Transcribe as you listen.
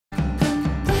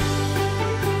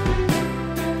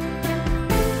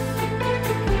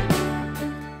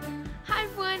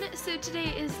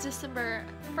December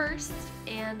 1st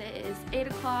and it is 8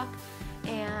 o'clock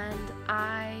and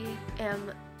I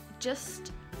am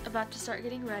just about to start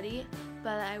getting ready,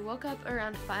 but I woke up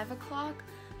around 5 o'clock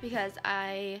because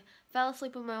I fell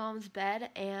asleep in my mom's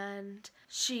bed and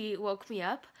she woke me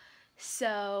up.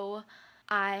 So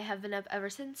I have been up ever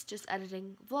since, just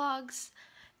editing vlogs,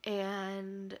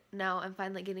 and now I'm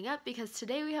finally getting up because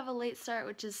today we have a late start,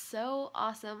 which is so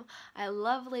awesome. I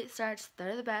love late starts,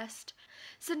 they're the best.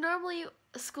 So normally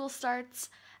school starts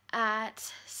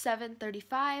at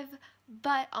 7:35,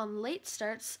 but on late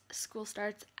starts, school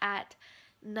starts at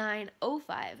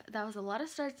 9:05. That was a lot of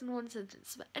starts in one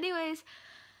sentence, but anyways,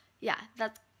 yeah,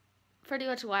 that's pretty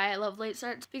much why I love late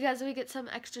starts, because we get some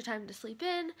extra time to sleep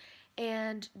in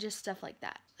and just stuff like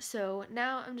that. So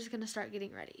now I'm just gonna start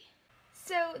getting ready.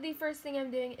 So the first thing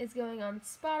I'm doing is going on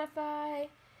Spotify,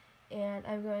 and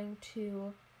I'm going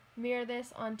to mirror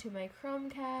this onto my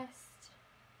Chromecast.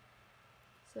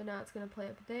 So now it's gonna play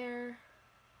up there,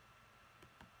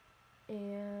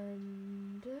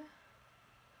 and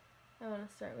I want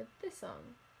to start with this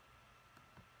song.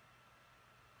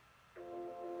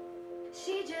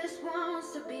 She just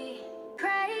wants to be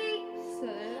praised. So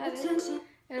that is.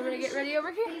 And I'm gonna get ready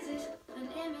over here. An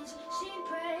image she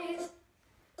prays.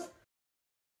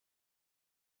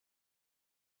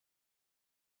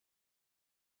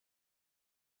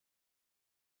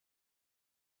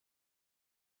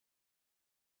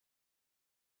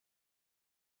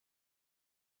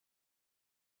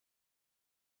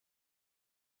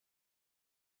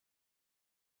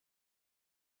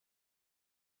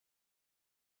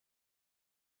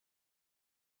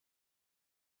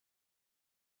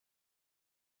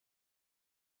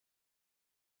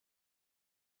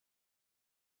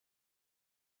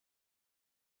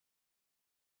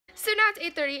 So now it's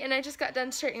 8:30 and I just got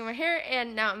done straightening my hair,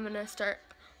 and now I'm gonna start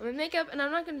on my makeup, and I'm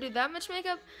not gonna do that much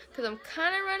makeup because I'm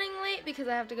kind of running late because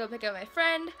I have to go pick up my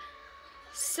friend.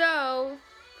 So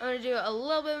I'm gonna do a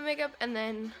little bit of makeup and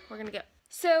then we're gonna go.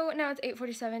 So now it's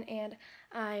 8:47 and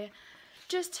I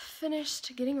just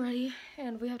finished getting ready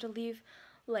and we have to leave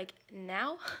like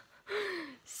now.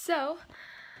 So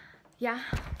yeah.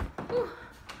 Whew.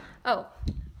 Oh,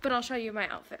 but I'll show you my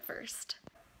outfit first.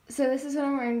 So this is what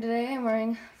I'm wearing today. I'm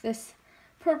wearing this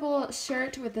purple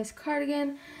shirt with this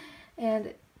cardigan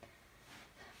and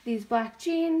these black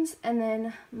jeans and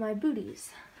then my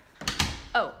booties.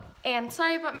 Oh, and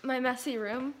sorry about my messy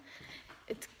room.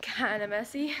 It's kind of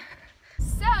messy.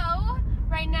 So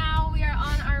right now we are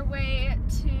on our way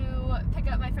to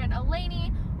pick up my friend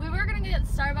Eleni. We were gonna get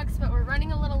Starbucks, but we're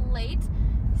running a little late.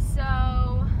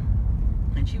 So.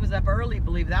 And she was up early,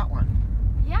 believe that one.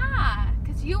 Yeah,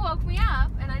 because you woke me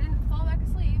up and I didn't fall back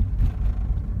asleep.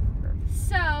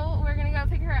 So we're gonna go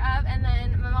pick her up, and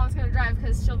then my mom's gonna drive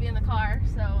because she'll be in the car,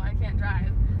 so I can't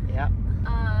drive. Yeah.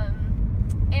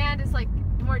 And it's like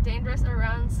more dangerous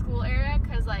around school area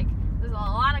because like there's a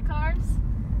lot of cars.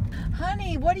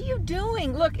 Honey, what are you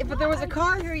doing? Look, if there was a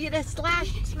car here, you'd have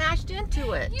smashed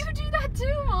into it. You do that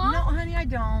too, Mom. No, honey, I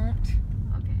don't.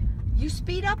 Okay. You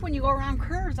speed up when you go around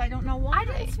curves. I don't know why. I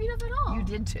didn't speed up at all. You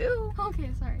did too. Okay,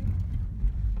 sorry.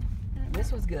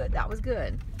 This was good. That was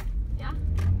good. Yeah?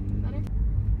 Better?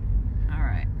 All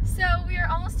right. So we are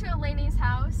almost to Eleni's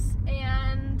house,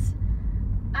 and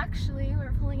actually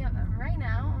we're pulling up right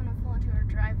now. I'm gonna pull into her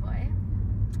driveway.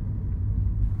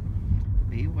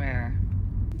 Beware.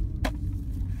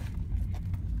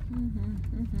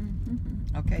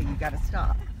 Okay, you gotta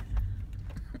stop.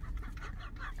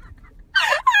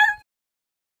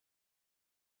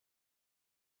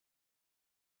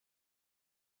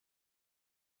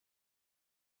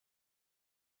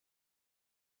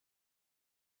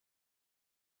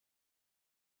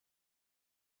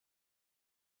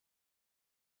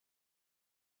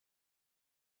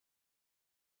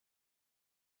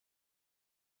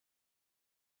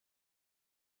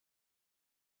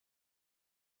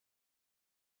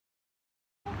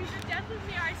 Be the death of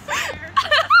me, I swear.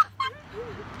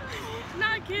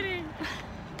 Not kidding.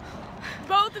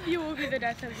 Both of you will be the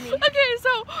death of me. Okay,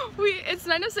 so it's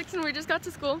 9:06 and we just got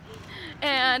to school,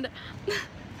 and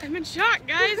I'm in shock,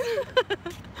 guys.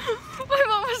 my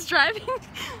mom was driving,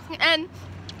 and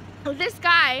this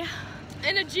guy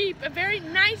In a Jeep, a very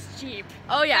nice Jeep.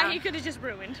 Oh yeah. That he could have just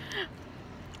ruined.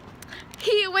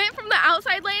 He went from the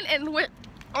outside lane and went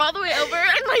all the way over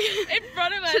and like In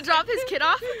front of us. to drop his kid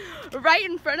off right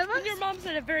in front of us. And your mom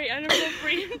said a very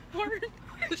inappropriate word.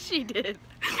 She did.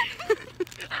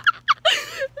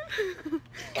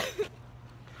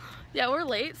 Yeah, we're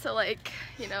late, so like,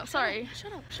 you know, sorry.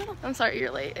 Shut up, shut up. I'm sorry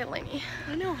you're late, Eleni.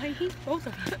 I know, I hate both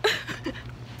of you.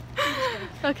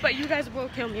 Okay. But you guys will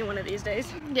kill me one of these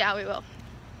days. Yeah, we will.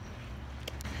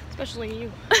 Especially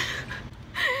you.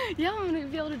 Yeah, I'm gonna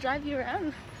be able to drive you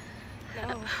around.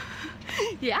 No.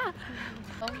 Yeah.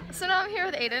 So now I'm here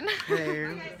with Aiden.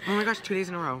 Hey. Oh my gosh, 2 days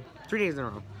in a row. 3 days in a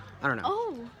row. I don't know.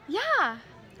 Oh, yeah.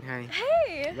 Hey.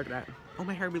 Hey. Look at that. Oh,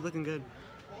 my hair be looking good.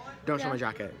 Don't show Yeah. my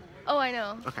jacket. Oh, I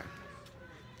know. Okay.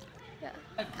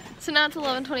 Yeah. So now it's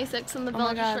 11:26 and the bell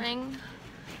is God. ring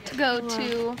to go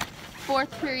to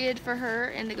 4th period for her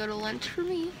and to go to lunch for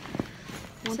me.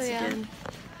 Once So, yeah. again.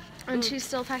 And she's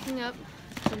still packing up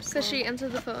because she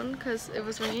answered the phone because it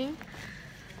was ringing.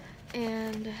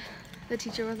 And the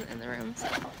teacher wasn't in the room, so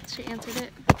she answered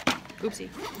it. Oopsie.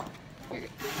 You're good.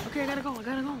 Okay, I gotta go.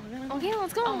 Okay,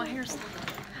 let's go. Oh, my hair's stuck.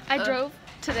 I drove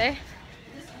today.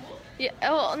 Yeah,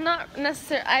 well, not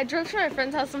necessarily. I drove to my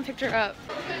friend's house and picked her up.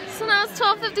 So now it's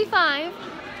 12:55.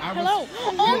 Hello.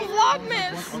 Oh,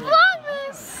 Vlogmas.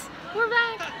 Vlogmas! We're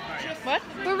back. What?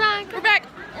 We're back. We're back.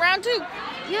 Round 2.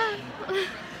 Yeah.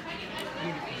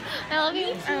 I love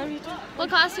you. I love you too. What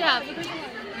class do you have?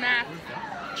 Math.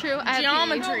 True. I have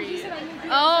Geometry. PE.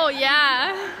 Oh,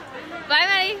 yeah. Bye,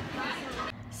 Maddie.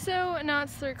 So now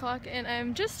it's 3 o'clock and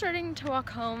I'm just starting to walk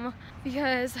home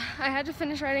because I had to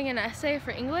finish writing an essay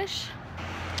for English,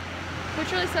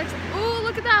 which really sucks. Ooh,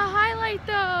 look at that highlight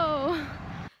though.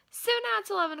 So now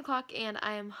it's 11 o'clock and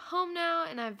I am home now,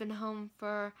 and I've been home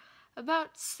for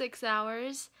about 6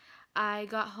 hours. I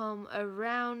got home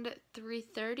around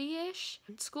 3:30ish.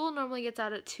 School normally gets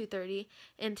out at 2:30,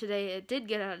 and today it did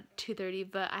get out at 2:30,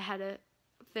 but I had to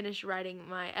finish writing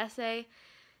my essay,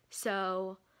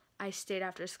 so I stayed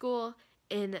after school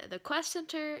in the Quest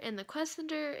Center, and the Quest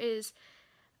Center is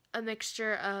a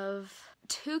mixture of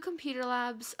 2 computer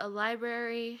labs, a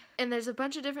library, and there's a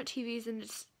bunch of different TVs, and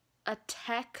it's a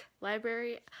tech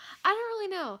library. I don't really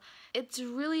know. It's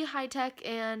really high tech,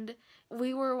 and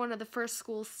we were one of the first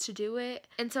schools to do it.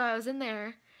 And so I was in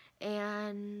there,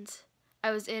 and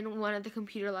I was in one of the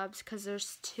computer labs because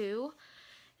there's 2.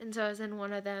 And so I was in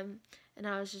one of them, and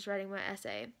I was just writing my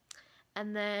essay.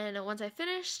 And then once I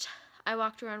finished, I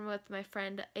walked around with my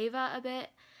friend Ava a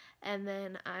bit, and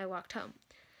then I walked home.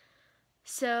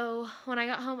 So when I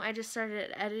got home, I just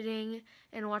started editing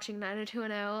and watching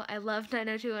 90210. I love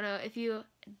 90210. If you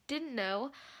didn't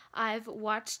know, I've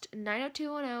watched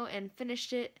 90210 and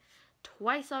finished it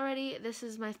twice already. This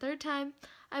is my 3rd time,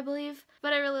 I believe.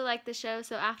 But I really like the show,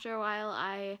 so after a while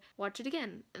I watched it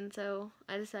again. And so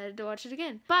I decided to watch it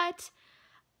again. But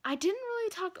I didn't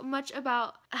really talk much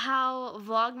about how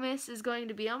Vlogmas is going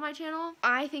to be on my channel.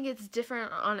 I think it's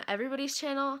different on everybody's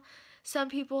channel. Some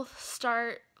people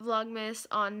start Vlogmas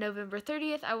on November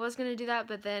 30th. I was going to do that,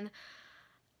 but then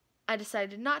I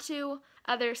decided not to.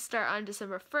 Others start on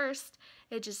December 1st.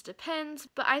 It just depends.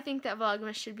 But I think that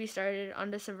Vlogmas should be started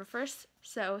on December 1st.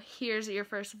 So here's your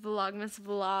first Vlogmas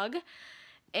vlog.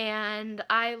 And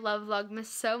I love Vlogmas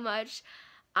so much.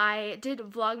 I did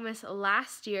Vlogmas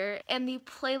last year, and the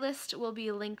playlist will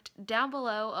be linked down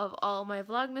below of all my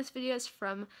Vlogmas videos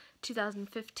from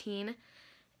 2015.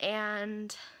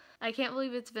 And I can't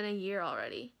believe it's been a year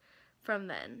already from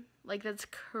then. Like, that's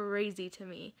crazy to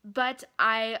me. But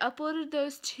I uploaded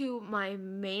those to my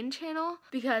main channel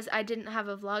because I didn't have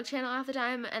a vlog channel at the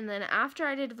time. And then after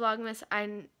I did Vlogmas,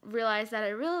 I realized that I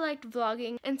really liked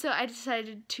vlogging. And so I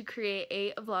decided to create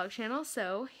a vlog channel.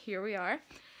 So here we are.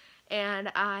 And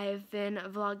I've been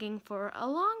vlogging for a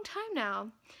long time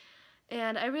now.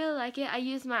 And I really like it. I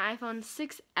use my iPhone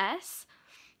 6S,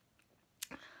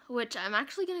 which I'm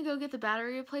actually going to go get the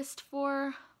battery replaced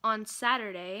for on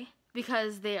Saturday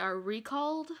because they are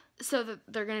recalled. So that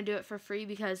they're going to do it for free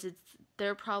because it's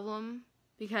their problem,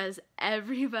 because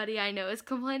everybody I know is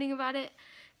complaining about it.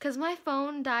 Because my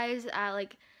phone dies at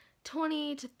like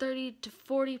 20 to 30 to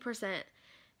 40%.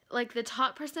 Like, the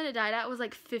top percent it died at was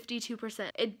like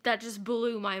 52%. That just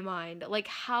blew my mind. Like,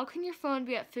 how can your phone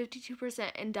be at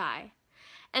 52% and die?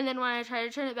 And then when I try to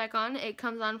turn it back on, it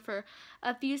comes on for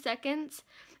a few seconds.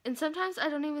 And sometimes I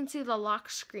don't even see the lock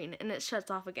screen and it shuts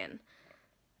off again.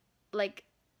 Like,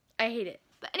 I hate it.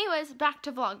 But anyways, back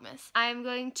to Vlogmas. I'm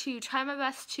going to try my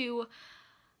best to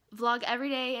vlog every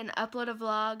day and upload a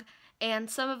vlog. And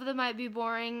some of them might be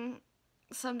boring.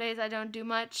 Some days I don't do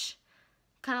much.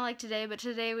 Kind of like today, but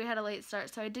today we had a late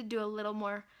start, so I did do a little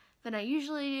more than I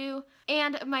usually do.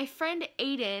 And my friend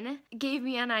Aiden gave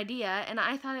me an idea, and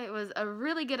I thought it was a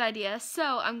really good idea,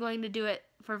 so I'm going to do it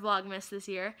for Vlogmas this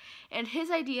year. And his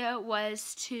idea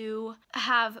was to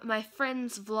have my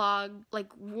friends vlog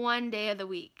like one day of the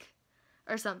week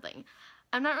or something.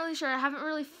 I'm not really sure. I haven't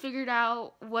really figured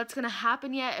out what's going to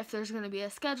happen yet, if there's going to be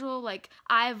a schedule. Like,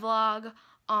 I vlog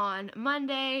on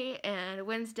Monday and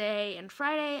Wednesday and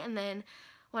Friday, and then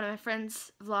one of my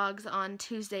friends vlogs on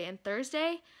Tuesday and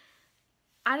Thursday.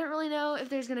 I don't really know if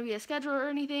there's going to be a schedule or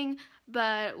anything,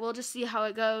 but we'll just see how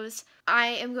it goes. I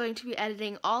am going to be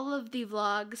editing all of the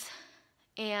vlogs,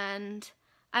 and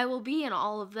I will be in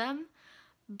all of them,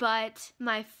 but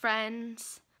my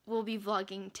friends will be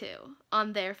vlogging too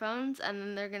on their phones, and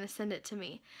then they're going to send it to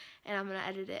me, and I'm going to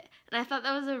edit it. And I thought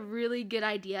that was a really good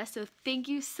idea, so thank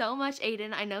you so much,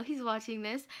 Aiden. I know he's watching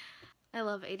this. I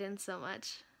love Aiden so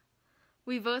much.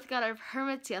 We both got our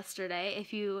permits yesterday.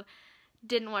 If you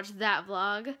didn't watch that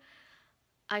vlog,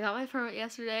 I got my permit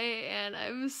yesterday, and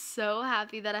I'm so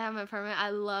happy that I have my permit. I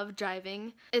love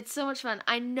driving. It's so much fun.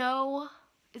 I know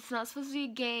it's not supposed to be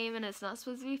a game, and it's not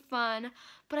supposed to be fun,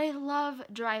 but I love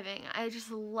driving. I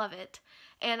just love it.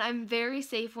 And I'm very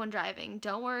safe when driving.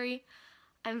 Don't worry,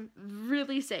 I'm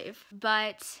really safe.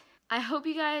 But I hope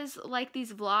you guys like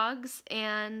these vlogs,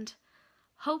 and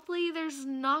hopefully there's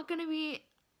not going to be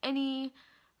any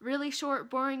really short,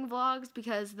 boring vlogs,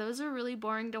 because those are really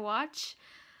boring to watch.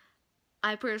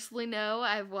 I personally know.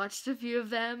 I've watched a few of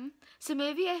them. So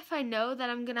maybe if I know that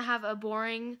I'm gonna have a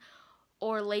boring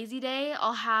or lazy day,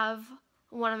 I'll have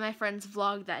one of my friends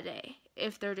vlog that day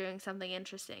if they're doing something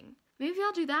interesting. Maybe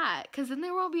I'll do that, because then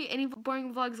there won't be any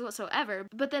boring vlogs whatsoever.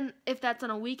 But then if that's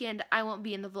on a weekend, I won't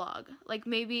be in the vlog. Like,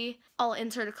 maybe I'll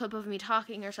insert a clip of me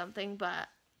talking or something, but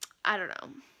I don't know.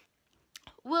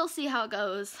 We'll see how it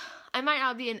goes. I might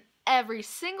not be in every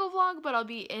single vlog, but I'll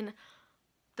be in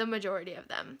the majority of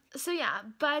them. So yeah,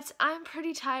 but I'm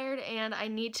pretty tired and I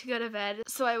need to go to bed,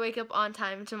 so I wake up on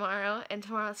time tomorrow, and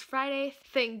tomorrow's Friday.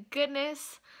 Thank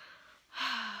goodness.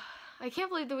 I can't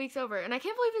believe the week's over, and I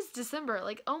can't believe it's December.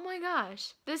 Like, oh my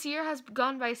gosh. This year has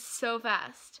gone by so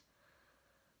fast.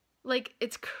 Like,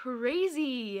 it's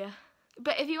crazy.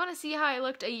 But if you want to see how I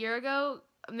looked a year ago,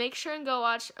 make sure and go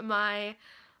watch my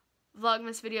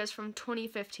Vlogmas videos from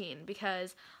 2015,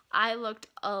 because I looked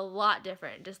a lot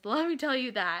different. Just let me tell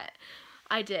you that.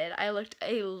 I did. I looked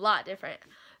a lot different.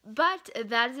 But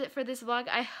that is it for this vlog.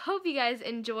 I hope you guys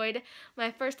enjoyed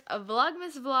my first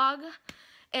Vlogmas vlog.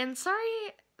 And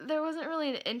sorry there wasn't really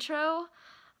an intro.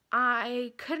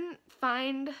 I couldn't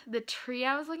find the tree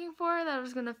I was looking for that I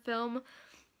was going to film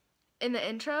in the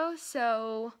intro.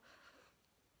 So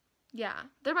yeah,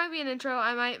 there might be an intro.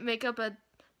 I might make up a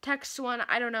text one.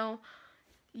 I don't know.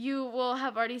 You will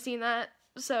have already seen that.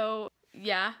 So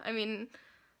yeah, I mean,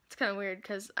 it's kind of weird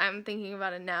because I'm thinking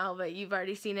about it now, but you've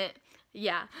already seen it.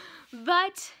 Yeah.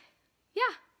 But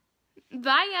yeah.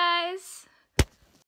 Bye, guys.